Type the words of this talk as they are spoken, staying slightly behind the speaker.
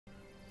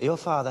Your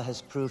father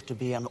has proved to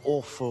be an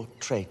awful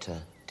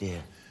traitor,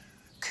 dear.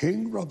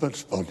 King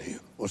Robert's body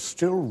was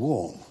still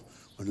warm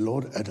when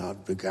Lord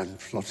Eddard began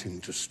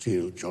plotting to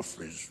steal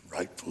Joffrey's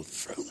rightful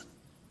throne.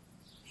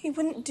 He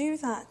wouldn't do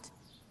that.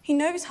 He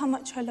knows how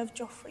much I love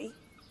Joffrey.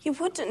 He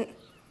wouldn't.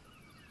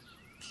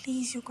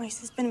 Please, Your Grace,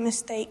 there's been a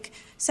mistake.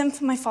 Send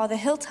for my father,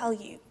 he'll tell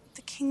you.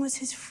 The king was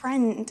his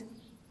friend.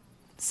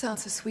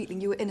 Sansa Sweetling,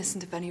 you were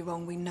innocent of any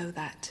wrong, we know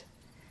that.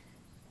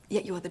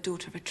 Yet you are the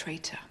daughter of a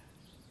traitor.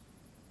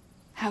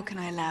 How can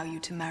I allow you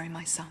to marry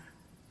my son?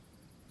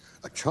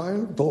 A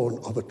child born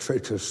of a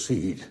traitor's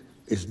seed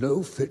is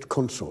no fit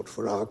consort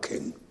for our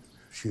king.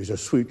 She is a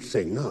sweet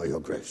thing now, Your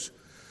Grace.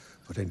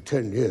 But in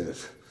 10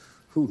 years,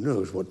 who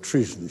knows what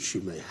treason she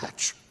may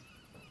hatch.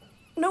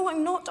 No,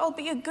 I'm not. I'll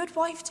be a good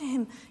wife to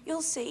him.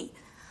 You'll see.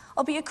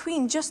 I'll be a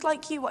queen just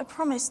like you, I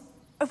promise.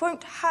 I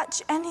won't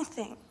hatch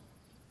anything.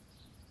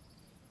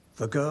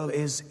 The girl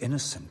is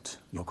innocent,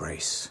 Your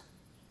Grace.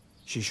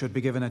 She should be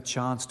given a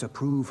chance to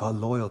prove her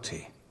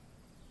loyalty.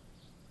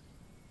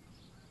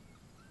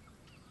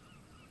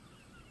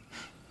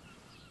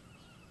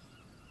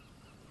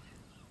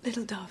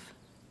 Little Dove,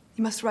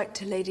 you must write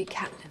to Lady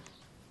Catelyn.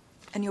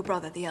 And your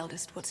brother, the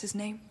eldest, what's his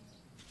name?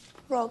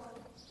 Rob.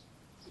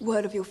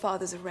 Word of your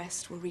father's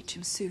arrest will reach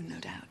him soon, no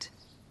doubt.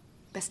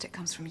 Best it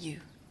comes from you.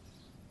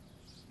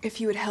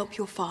 If you would help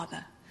your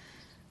father,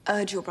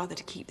 urge your brother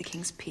to keep the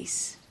king's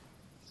peace.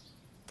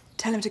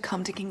 Tell him to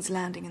come to King's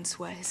Landing and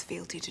swear his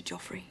fealty to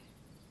Joffrey.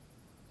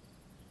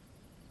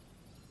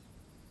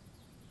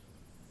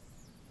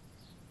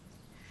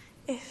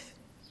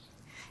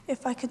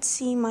 If I could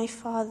see my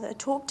father,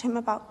 talk to him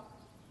about...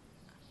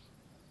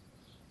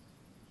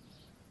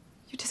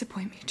 You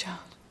disappoint me, child.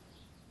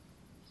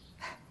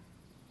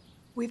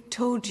 We've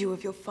told you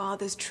of your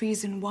father's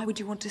treason. Why would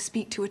you want to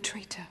speak to a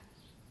traitor?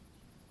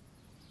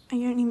 I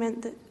only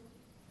meant that...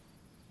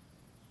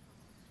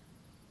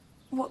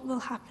 What will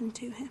happen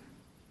to him?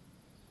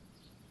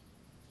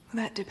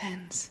 That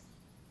depends.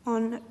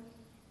 On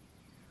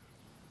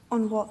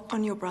what?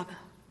 On your brother.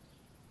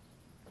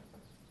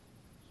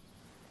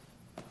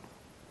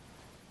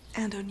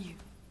 And on you.